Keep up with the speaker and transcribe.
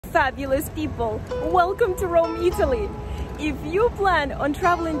fabulous people! Welcome to Rome, Italy! If you plan on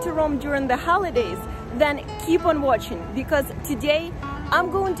traveling to Rome during the holidays, then keep on watching, because today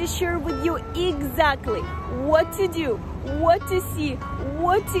I'm going to share with you exactly what to do, what to see,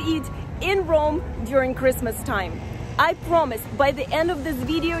 what to eat in Rome during Christmas time. I promise by the end of this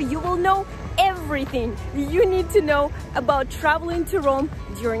video you will know everything you need to know about traveling to Rome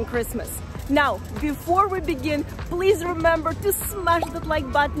during Christmas. Now, before we begin, please remember to smash that like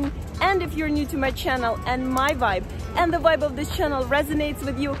button, and if you're new to my channel and my vibe and the vibe of this channel resonates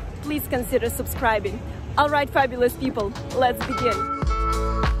with you, please consider subscribing. Alright, fabulous people, let's begin.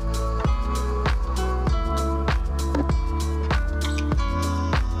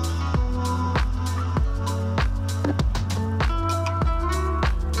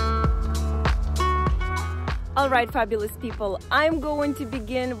 Alright, fabulous people, I'm going to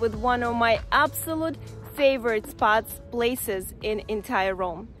begin with one of my absolute favorite spots, places in entire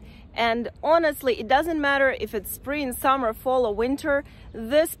Rome. And honestly, it doesn't matter if it's spring, summer, fall or winter,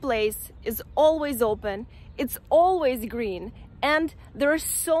 this place is always open, it's always green, and there are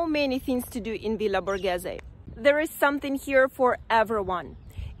so many things to do in Villa Borghese. There is something here for everyone.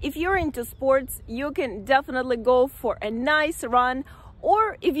 If you're into sports, you can definitely go for a nice run,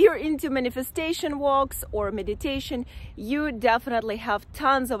 or if you're into manifestation walks or meditation, you definitely have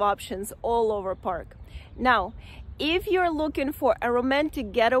tons of options all over park. Now, if you're looking for a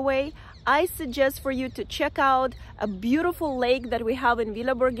romantic getaway, I suggest for you to check out a beautiful lake that we have in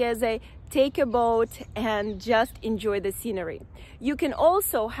Villa Borghese, take a boat and just enjoy the scenery. You can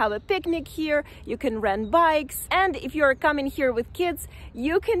also have a picnic here, you can rent bikes, and if you're coming here with kids,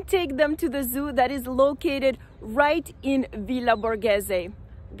 you can take them to the zoo that is located right in Villa Borghese.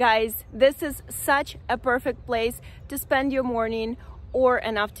 Guys, this is such a perfect place to spend your morning or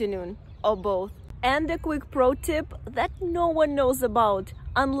an afternoon, or both. And a quick pro tip that no one knows about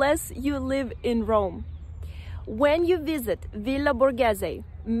unless you live in Rome. When you visit Villa Borghese,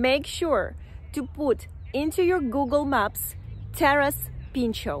 make sure to put into your Google Maps Terrace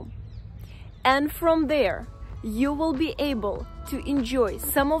Pincio. And from there, you will be able to enjoy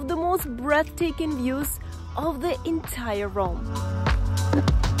some of the most breathtaking views of the entire Rome.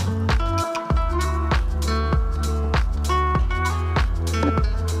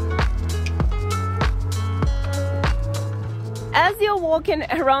 As you're walking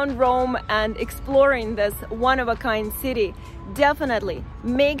around Rome and exploring this one-of-a-kind city, definitely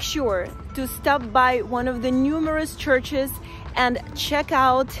make sure to stop by one of the numerous churches and check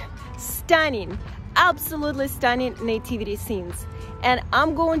out stunning, absolutely stunning nativity scenes. And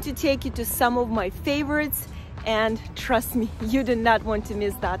I'm going to take you to some of my favorites, and trust me, you do not want to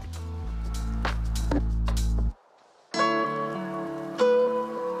miss that.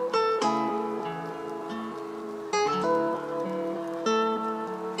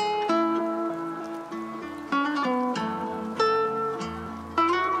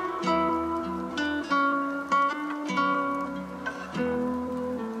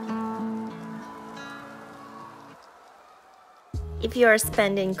 If you are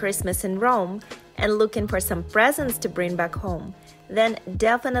spending Christmas in Rome and looking for some presents to bring back home, then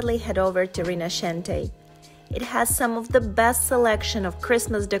definitely head over to Rinascente. It has some of the best selection of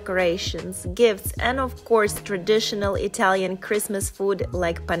Christmas decorations, gifts, and of course traditional Italian Christmas food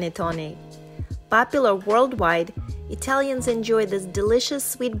like panettone. Popular worldwide, Italians enjoy this delicious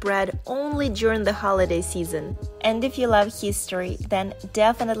sweet bread only during the holiday season. And if you love history, then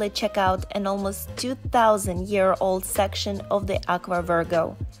definitely check out an almost 2,000-year-old section of the Aqua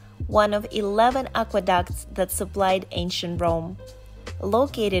Virgo, one of 11 aqueducts that supplied ancient Rome.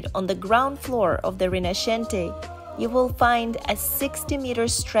 Located on the ground floor of the Rinascente, you will find a 60-meter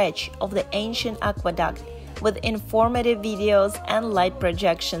stretch of the ancient aqueduct with informative videos and light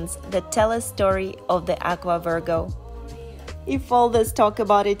projections that tell a story of the Aqua Virgo. If all this talk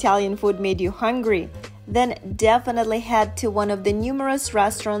about Italian food made you hungry, then definitely head to one of the numerous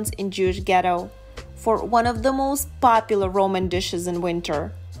restaurants in Jewish Ghetto for one of the most popular Roman dishes in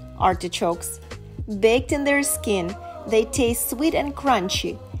winter, artichokes. Baked in their skin, they taste sweet and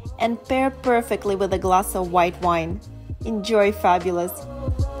crunchy and pair perfectly with a glass of white wine. Enjoy, fabulous!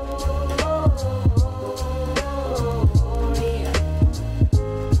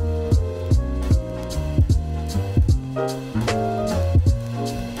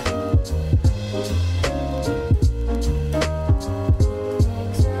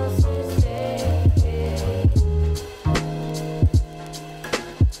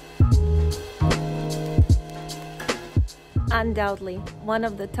 Undoubtedly, one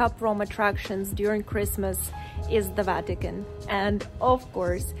of the top Rome attractions during Christmas is the Vatican. And of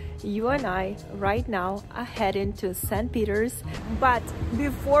course, you and I right now are heading to St. Peter's. But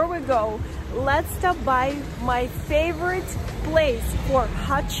before we go, let's stop by my favorite place for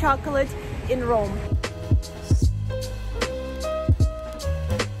hot chocolate in Rome.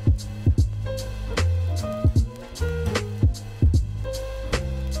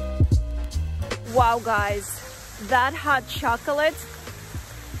 Wow guys, that hot chocolate,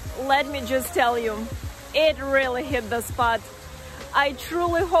 let me just tell you, it really hit the spot. I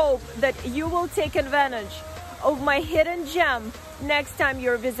truly hope that you will take advantage of my hidden gem next time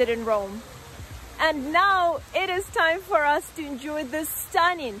you're visiting Rome. And now it is time for us to enjoy this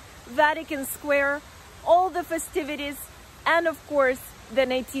stunning Vatican Square, all the festivities, and of course, the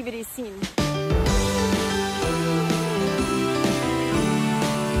nativity scene.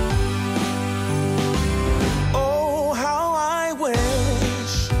 Oh, how I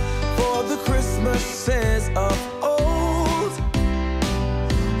wish for the Christmases of old,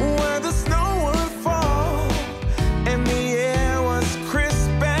 where the snow would fall and the air was crisp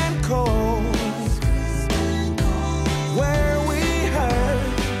and cold, where we heard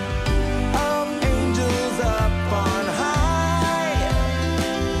of angels up on high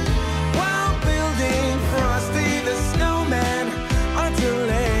while building Frosty the Snowman until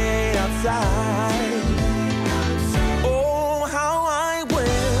late outside. Oh, how I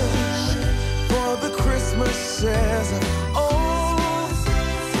wish for the Christmases of old,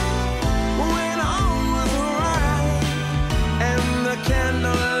 when all was right and the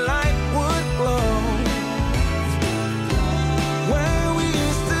candlelight would glow, where we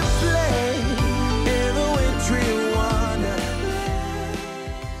used to play in the wintry wonderland.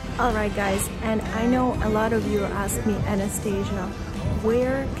 Alright guys, and I know a lot of you ask me, Anastasia,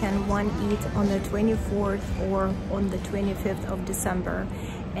 where can one eat on the 24th or on the 25th of December?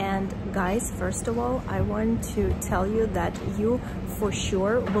 And guys, first of all, I want to tell you that you for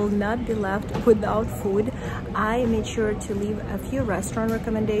sure will not be left without food. I made sure to leave a few restaurant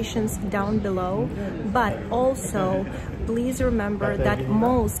recommendations down below, but also please remember that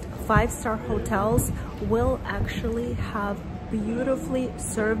most 5-star hotels will actually have beautifully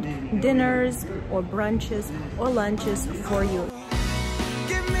served dinners or brunches or lunches for you.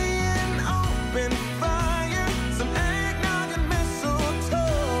 Give me an open fire, some eggnog and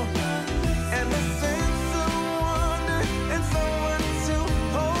mistletoe, and a sense of wonder and someone to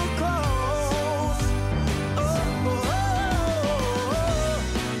hold close. Oh,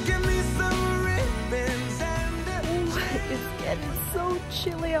 give me some ribbons and It's getting so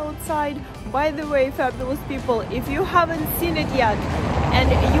chilly outside. By the way, fabulous people, if you haven't seen it yet and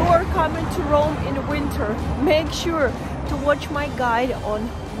you are coming to Rome in winter, make sure to watch my guide on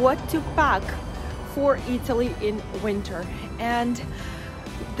what to pack for Italy in winter. And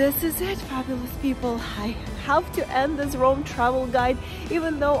this is it, fabulous people. I have to end this Rome travel guide,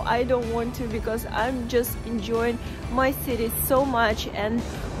 even though I don't want to, because I'm just enjoying my city so much, and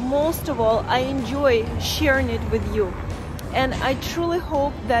most of all I enjoy sharing it with you. And I truly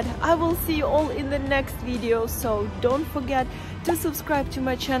hope that I will see you all in the next video, so don't forget to subscribe to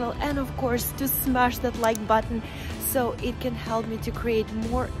my channel and of course to smash that like button so it can help me to create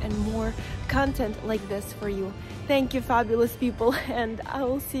more and more content like this for you. Thank you, fabulous people, and I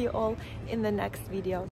will see you all in the next video.